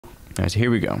Alright, so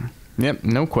here we go. Yep,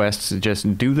 no quests.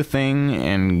 Just do the thing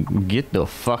and get the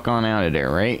fuck on out of there,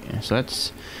 right? So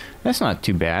that's not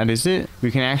too bad, is it?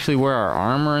 We can actually wear our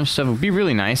armor and stuff. It would be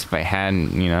really nice if I had,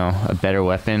 you know, a better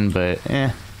weapon, but you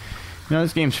know,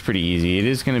 this game's pretty easy. It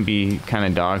is gonna be kind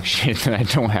of dog shit that I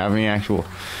don't have any actual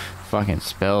fucking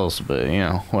spells, but you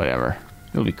know, whatever.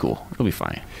 It'll be cool. It'll be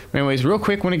fine. But anyways, real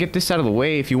quick, want to get this out of the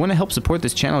way. If you want to help support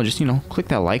this channel, just, you know, click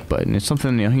that like button. It's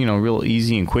something, you know, real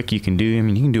easy and quick you can do. I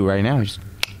mean, you can do it right now. Just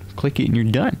click it and you're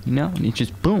done, you know, and it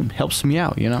just boom, helps me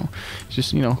out, you know. It's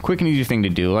just, you know, quick and easy thing to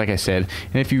do, like I said.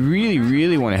 And if you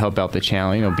really want to help out the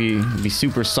channel, you know, be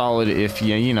super solid if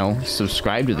you know,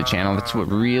 subscribe to the channel. That's what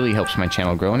really helps my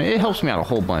channel grow, and it helps me out a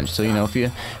whole bunch. So, you know, if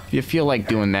you feel like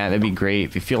doing that, that'd be great.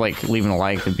 If you feel like leaving a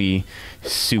like, that'd be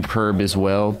superb as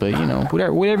well. But you know,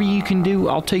 whatever you can do,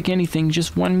 I'll take anything.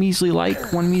 Just one measly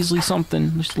like, one measly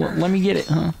something. Just let me get it,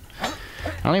 huh?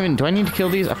 Do I need to kill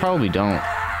these? I probably don't.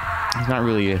 There's not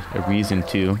really a reason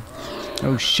to.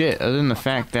 Oh shit, other than the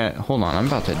fact that, hold on, I'm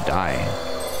about to die.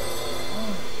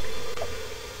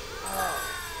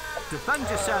 Defend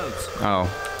yourselves.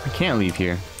 Oh, I can't leave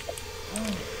here.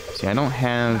 See, I don't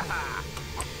have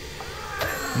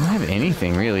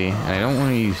anything really, and I don't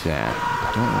want to use that.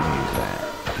 I don't want to use that.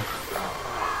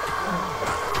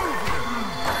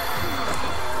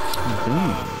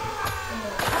 Boom.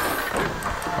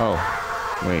 Oh,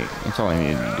 wait, that's all I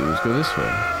needed to do is go this way.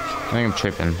 I think I'm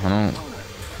tripping. I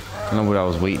don't know what I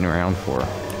was waiting around for.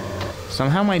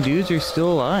 Somehow my dudes are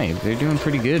still alive. They're doing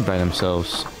pretty good by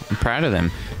themselves. I'm proud of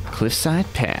them.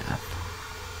 Cliffside Path.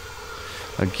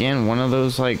 Again, one of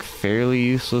those like fairly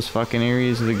useless fucking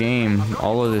areas of the game.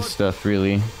 All of this stuff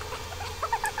really.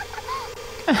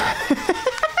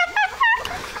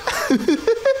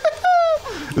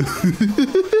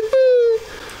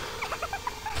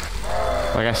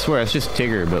 Like I swear it's just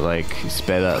Tigger, but like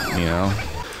sped up, you know.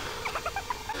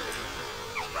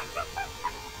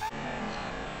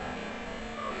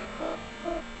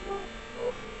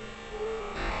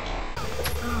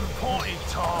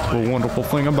 The wonderful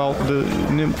thing about the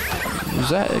nymph is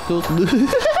that it goes.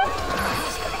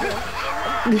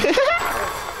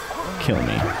 Kill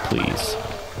me, please.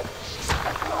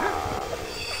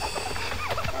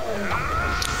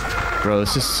 Bro,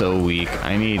 this is so weak.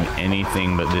 I need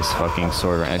anything but this fucking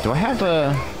sword right now. Do I have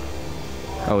a...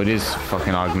 Oh, it is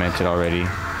fucking augmented already.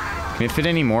 Can it fit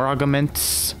any more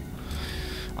augments?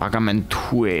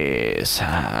 Augmentues.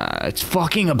 It's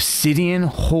fucking obsidian?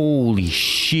 Holy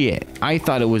shit. I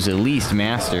thought it was at least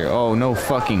master. Oh, no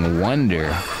fucking wonder.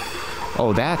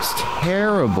 Oh, that's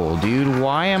terrible, dude.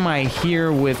 Why am I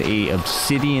here with a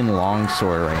obsidian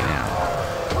longsword right now?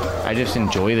 I just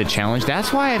enjoy the challenge.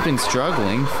 That's why I've been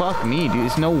struggling. Fuck me, dude.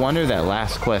 It's no wonder that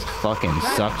last quest fucking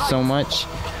sucked so much.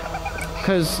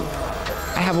 Because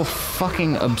I have a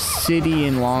fucking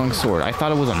obsidian longsword. I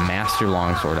thought it was a master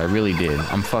longsword. I really did.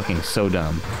 I'm fucking so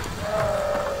dumb.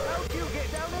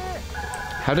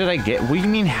 How did I get... What do you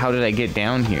mean, how did I get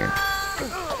down here?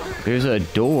 There's a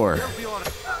door.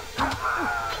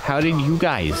 How did you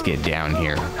guys get down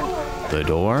here? The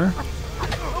door?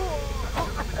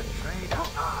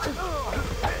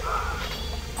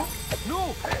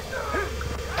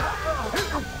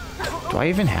 Do I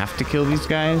even have to kill these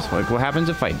guys? Like, what happens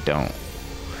if I don't?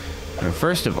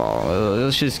 First of all,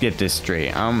 let's just get this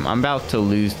straight. I'm about to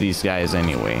lose these guys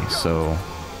anyway, so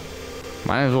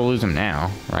might as well lose them now,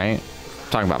 right? I'm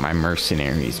talking about my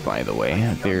mercenaries, by the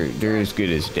way. They're as good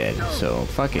as dead, so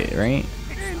fuck it, right?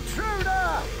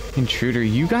 Intruder,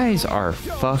 you guys are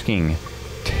fucking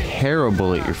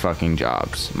terrible at your fucking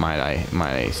jobs, might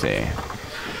I say.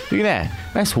 Look at that.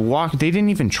 Let's walk. They didn't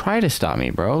even try to stop me,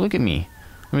 bro. Look at me.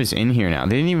 I'm just in here now.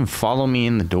 They didn't even follow me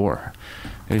in the door.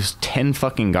 There's 10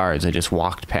 fucking guards I just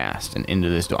walked past and into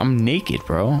this door. I'm naked,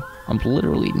 bro. I'm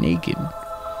literally naked.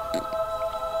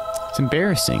 It's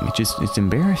embarrassing. It's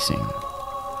embarrassing.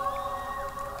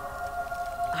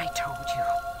 I told you.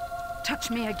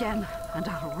 Touch me again, and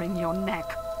I'll wring your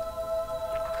neck.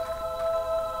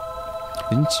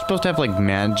 Isn't she supposed to have like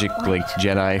magic, like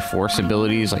Jedi Force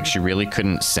abilities? Like she really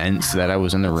couldn't sense that I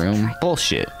was in the room?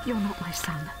 Bullshit. You're not my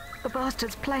son. The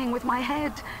bastard's playing with my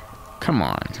head. Come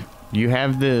on. You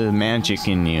have the magic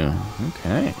in you.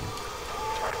 Okay.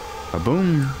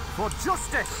 Ba-boom. For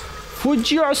justice. For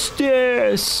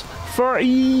justice. For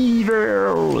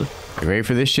evil. You ready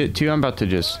for this shit too? I'm about to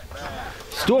just...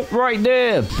 Stop right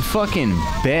there. Fucking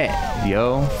bet,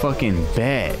 yo. Fucking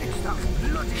bet.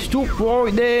 Stop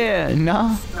right there.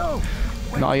 Nah.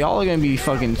 Nah, y'all are gonna be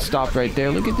fucking stopped right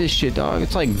there. Look at this shit, dog.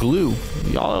 It's like glue.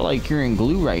 Y'all are like you're in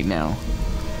glue right now.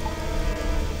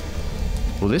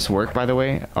 Will this work, by the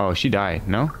way? Oh, she died.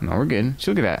 No? No, we're good.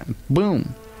 So look at that.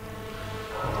 Boom.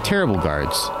 Terrible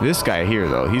guards. This guy here,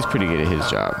 though, he's pretty good at his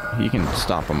job. He can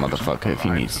stop a motherfucker if he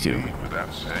needs to.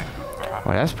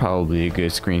 Well, that's probably a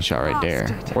good screenshot right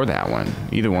there. Or that one.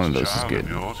 Either one of those is good.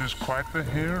 Is quite the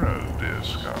hero, dear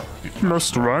Scarf.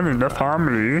 Must run in the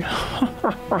family.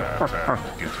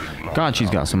 God, she's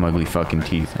got some ugly fucking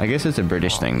teeth. I guess it's a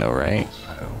British thing, though, right?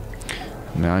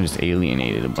 No, I just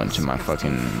alienated a bunch of my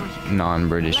fucking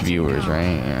non-British viewers,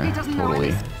 right? Yeah,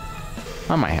 totally.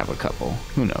 I might have a couple.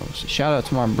 Who knows? Shout out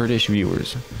to my British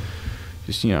viewers.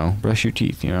 Just, you know, brush your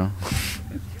teeth, you know?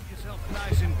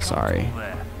 Sorry.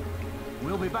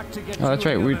 Oh, that's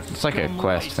right. It's like a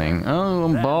quest thing. Oh,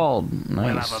 I'm bald.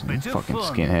 Nice. I'm fucking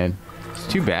skinhead. It's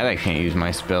too bad I can't use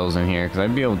my spells in here, because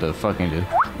I'd be able to fucking just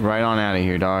right on out of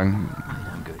here, dog.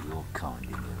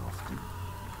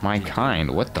 My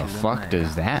kind? What the fuck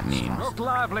does that mean? Look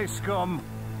lively, scum.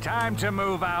 Time to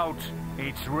move out.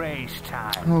 It's race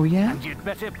time. Oh, yeah? And you'd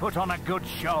better put on a good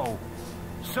show.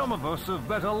 Some of us have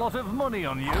bet a lot of money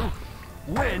on you.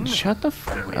 Win. Shut the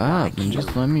fuck up and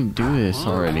just let me do this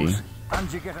already.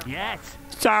 And you get a... Yes.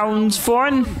 Sounds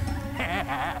fun.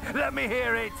 Let me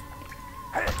hear it.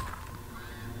 Can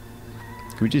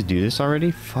we just do this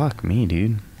already? Fuck me,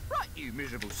 dude. Right, you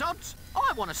miserable sods.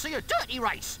 I want to see a dirty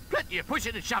race. Plenty of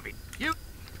pushing and shoving. You...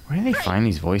 Where do they find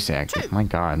these voice actors? My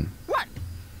god. One.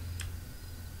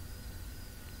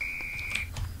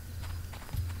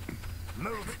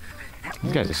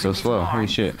 These guys are so slow. Holy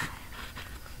shit.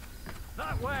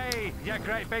 That way, you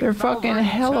great big They're fucking bouldering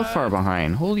hella turd. far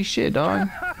behind. Holy shit, dog.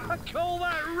 Call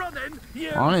that running,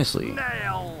 you Honestly.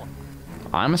 snail.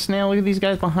 I'm a snail. Look at these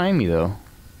guys behind me, though.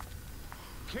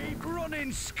 Keep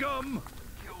running, scum.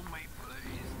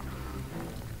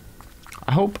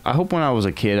 I hope when I was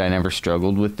a kid I never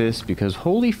struggled with this, because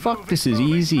holy fuck, this is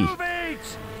easy. Move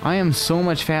it. I am so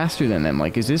much faster than them.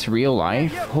 Like, is this real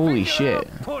life? Your Holy finger shit.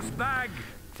 up, puss bag.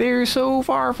 They're so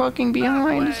far fucking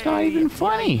behind, it's not even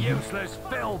funny. Useless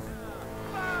filth.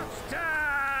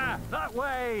 Faster! That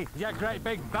way, you great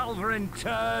big bouldering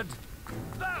turd.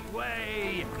 That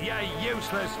way, you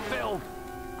useless filth.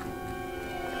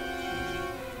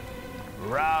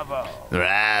 Bravo.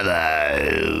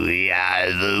 Bravo, we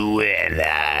are the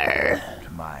winner.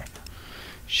 My.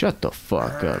 Shut the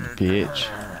fuck up, bitch.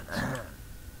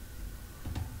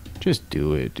 Just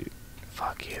do it, dude.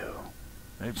 Fuck you.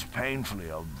 It's painfully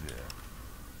obvious.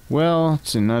 Well,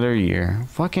 it's another year.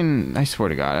 Fucking, I swear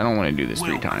to God, I don't want to do this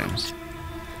 3 times.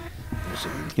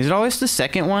 Is it always the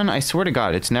second one? I swear to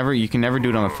God, it's never, you can never do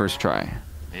it on the first try.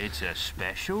 It's a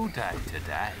special day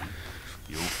today.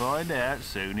 You'll find out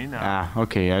soon enough. Ah,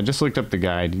 okay, I just looked up the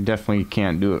guide. You definitely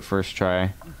can't do it first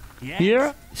try.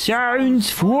 Yeah, sounds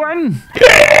fun.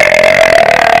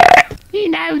 You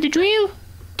know the drill.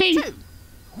 2,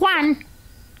 1,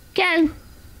 go.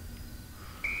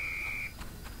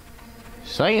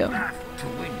 See ya. To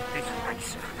win this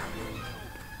race.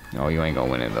 Oh, you ain't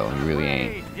gonna win it though. You really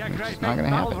ain't. You It's great just not big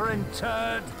gonna happen. bouldering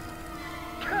turd.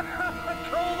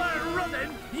 Call that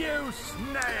running, you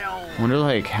snail. I wonder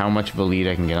like how much of a lead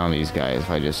I can get on these guys if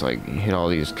I just like hit all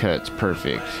these cuts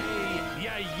perfect. You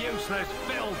useless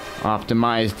filth.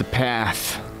 Optimize the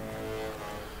path.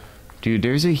 Dude,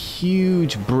 there's a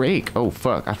huge break. Oh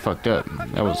fuck, I fucked up.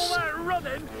 That was Call that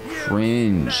running, you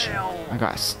cringe. snail. I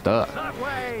got stuck. That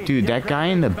way, Dude, you that great guy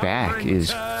in the big back bouldering is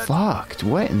turd. fucked.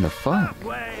 What in the fuck? That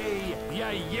way, you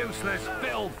useless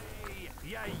filth.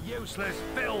 You useless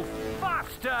filth.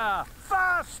 Faster!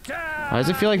 Faster! Why does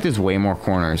it feel like there's way more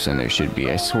corners than there should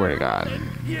be? I swear to God.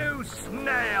 You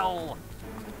snail!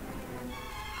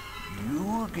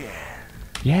 You again.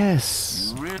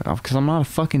 Yes. Because I'm not a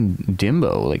fucking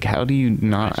dimbo. Like, how do you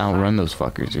not outrun those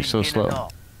fuckers? They're so slow. I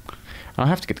don't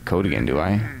have to get the code again, do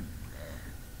I?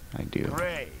 I do.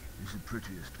 Gray is the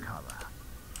prettiest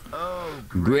color.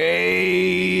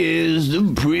 Gray is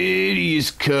the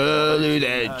prettiest color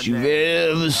that you've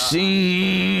ever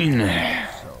seen.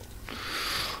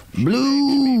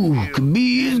 Blue could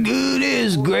be as good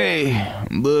as gray,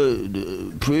 but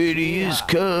the prettiest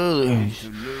color is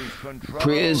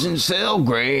prison cell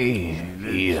gray.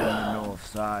 Yeah. North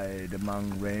side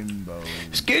among rainbows.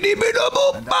 Skitty bit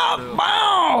double bow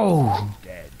bow.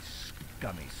 Dead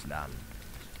scummy slum.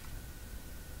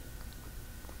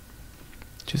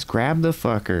 Just grab the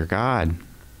fucker, God.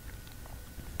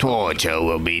 Torture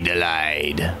will be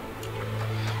delayed.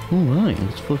 Alright,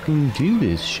 let's fucking do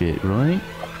this shit, right?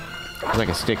 There's like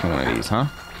a stick in one of these, huh?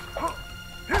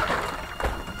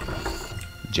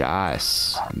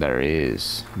 Yes, there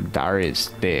is. There is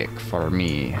stick for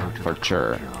me, for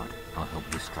sure. I'll help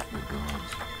distract the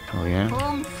guards. Oh yeah?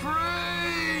 I'm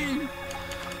free!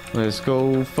 Let's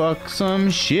go fuck some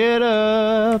shit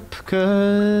up,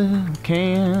 'cause we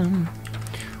can.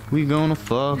 We gonna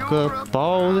fuck up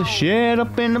all the shit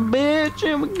up in the bitch,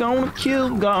 and we gonna kill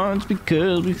guards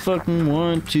because we fucking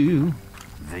want to.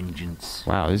 Vengeance.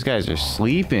 Wow, these guys are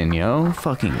sleeping, yo.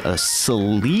 Fucking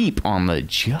asleep on the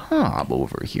job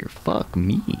over here. Fuck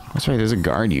me. That's right, there's a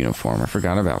guard uniform. I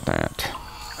forgot about that.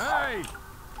 Hey!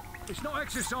 It's not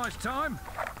exercise time.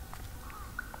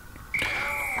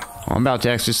 I'm about to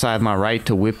exercise my right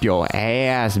to whip your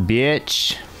ass,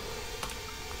 bitch.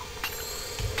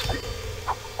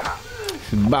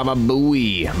 Baba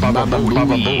booey. Baba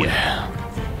booey.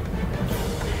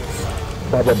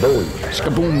 Baba Booey.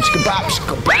 Skaboom, skabop,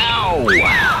 skabow.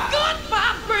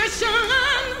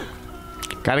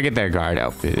 Gotta get that guard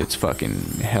outfit. It's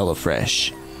fucking hella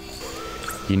fresh.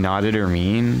 You nodded or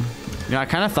mean? You know, I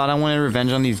kind of thought I wanted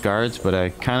revenge on these guards, but I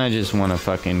kind of just want to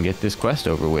fucking get this quest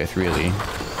over with, really.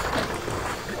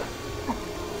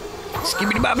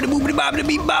 Skibbity bobbity boobity bobbity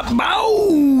beep bop bow!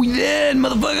 You dead,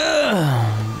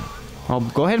 motherfucker! Oh,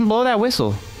 go ahead and blow that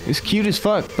whistle. It's cute as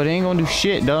fuck, but it ain't gonna do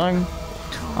shit, dog.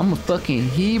 I'm a fucking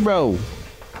hero.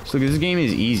 So this game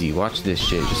is easy. Watch this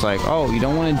shit. Just like, oh, you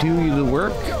don't want to do the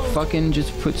work? Fucking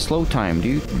just put slow time,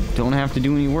 dude. Don't have to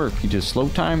do any work. You just slow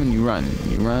time and you run.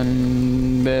 You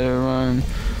run, better run.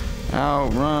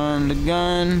 Outrun the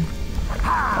gun.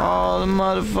 All the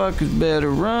motherfuckers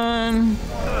better run.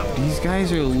 These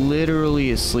guys are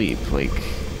literally asleep. Like,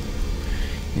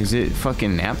 is it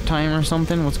fucking nap time or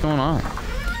something? What's going on?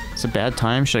 It's a bad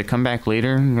time. Should I come back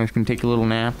later? You guys can take a little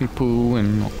nappy poo,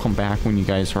 and I'll come back when you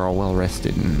guys are all well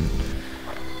rested and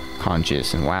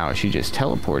conscious. And wow, she just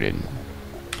teleported.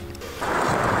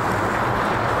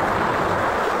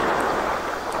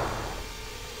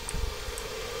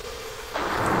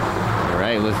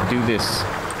 Alright, let's do this.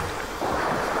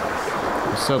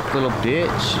 What's up, little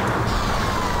bitch?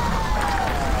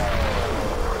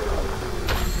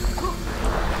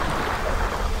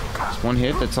 One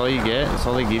hit, that's all you get? That's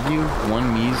all they give you?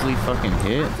 One measly fucking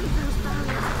hit?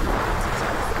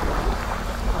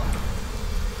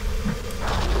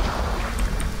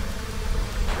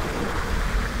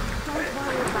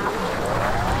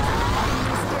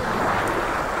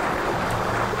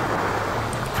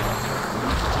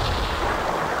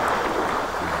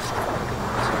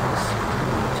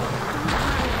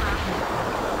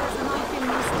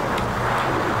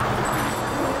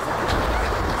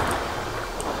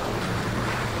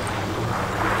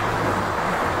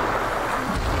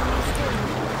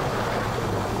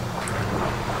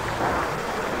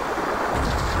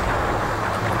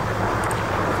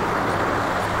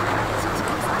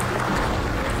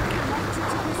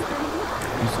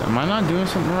 Am I not doing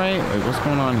something right? Like, what's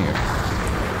going on here?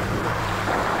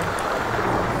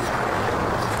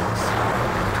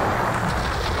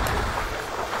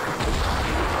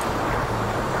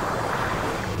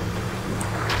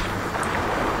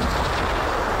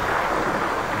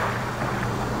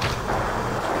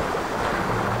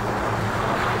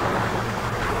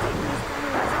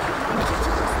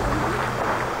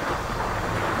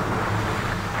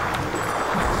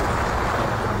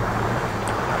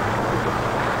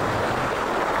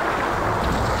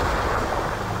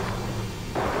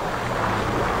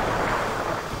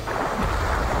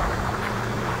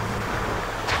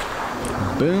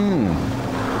 Boom.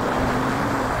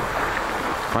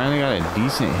 Finally got a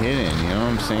decent hit in, you know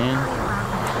what I'm saying?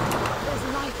 There's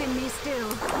life in me still.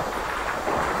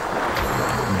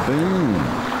 Boom.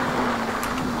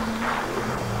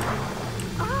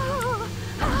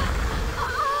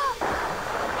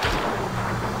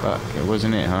 Fuck, it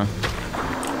wasn't it, huh?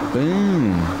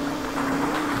 Boom.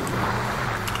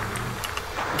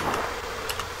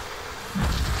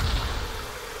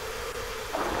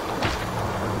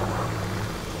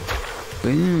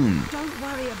 Boom. Don't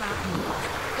worry about me.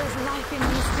 There's life in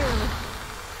me still.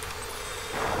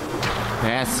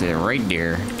 That's it right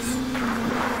there.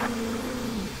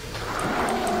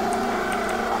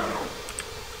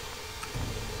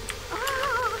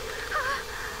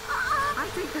 I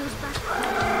think those back.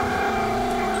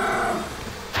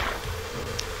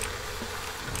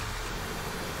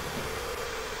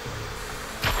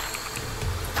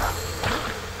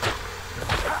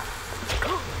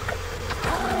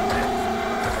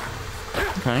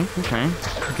 Okay, okay.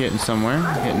 Getting somewhere.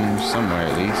 Getting somewhere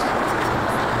at least.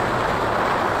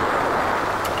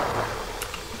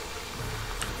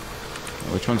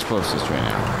 Which one's closest right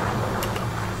now?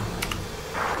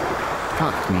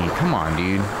 Fuck me. Come on,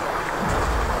 dude.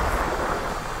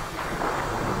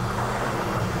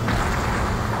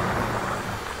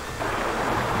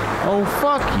 Oh,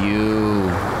 fuck you.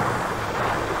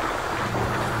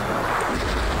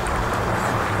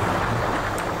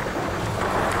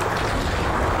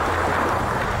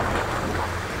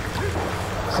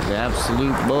 This is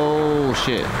absolute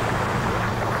bullshit.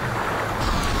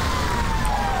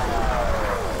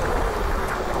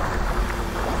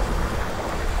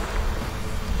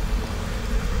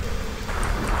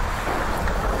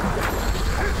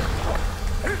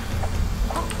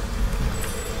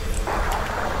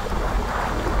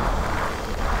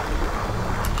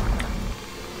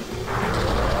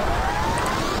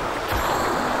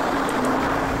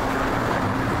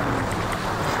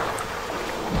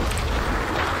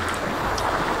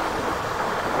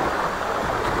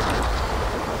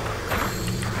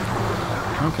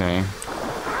 Okay.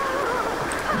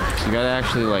 So you gotta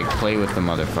actually, like, play with the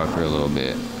motherfucker a little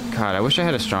bit. God, I wish I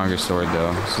had a stronger sword,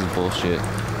 though. This is bullshit.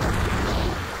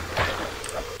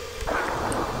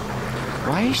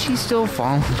 Why is she still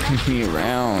following me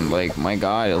around? Like, my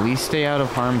God, at least stay out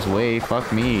of harm's way.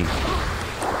 Fuck me. I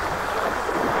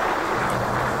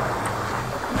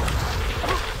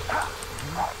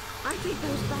think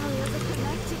those barriers are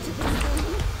connected to this thing.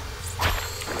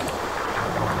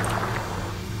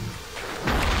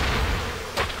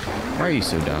 Why are you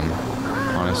so dumb?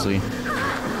 Honestly.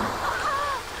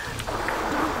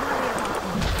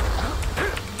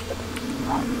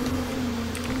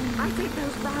 I think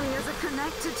those barriers are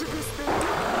connected to this thing.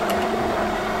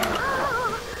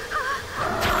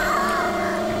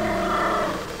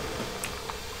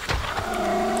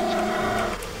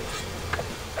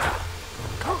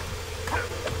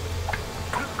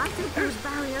 I think those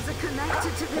barriers are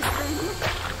connected to this thing.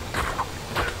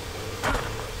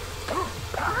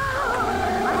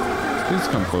 Please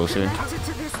come closer. Connected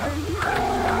to this thing.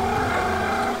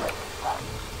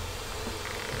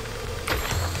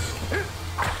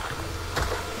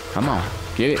 Come on.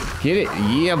 Get it. Get it.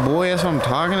 Yeah, boy. That's what I'm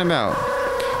talking about.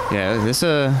 Yeah, this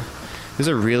is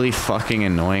a really fucking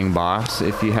annoying boss.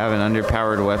 If you have an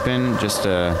underpowered weapon, just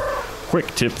a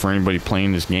quick tip for anybody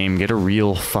playing this game, get a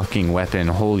real fucking weapon.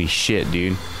 Holy shit,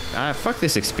 dude. Fuck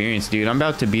this experience, dude. I'm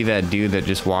about to be that dude that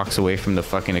just walks away from the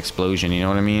fucking explosion. You know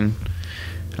what I mean?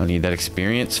 I don't need that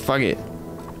experience. Fuck it.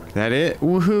 That it?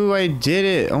 Woohoo, I did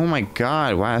it. Oh my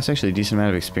God. Wow, that's actually a decent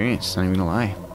amount of experience. Not even gonna lie.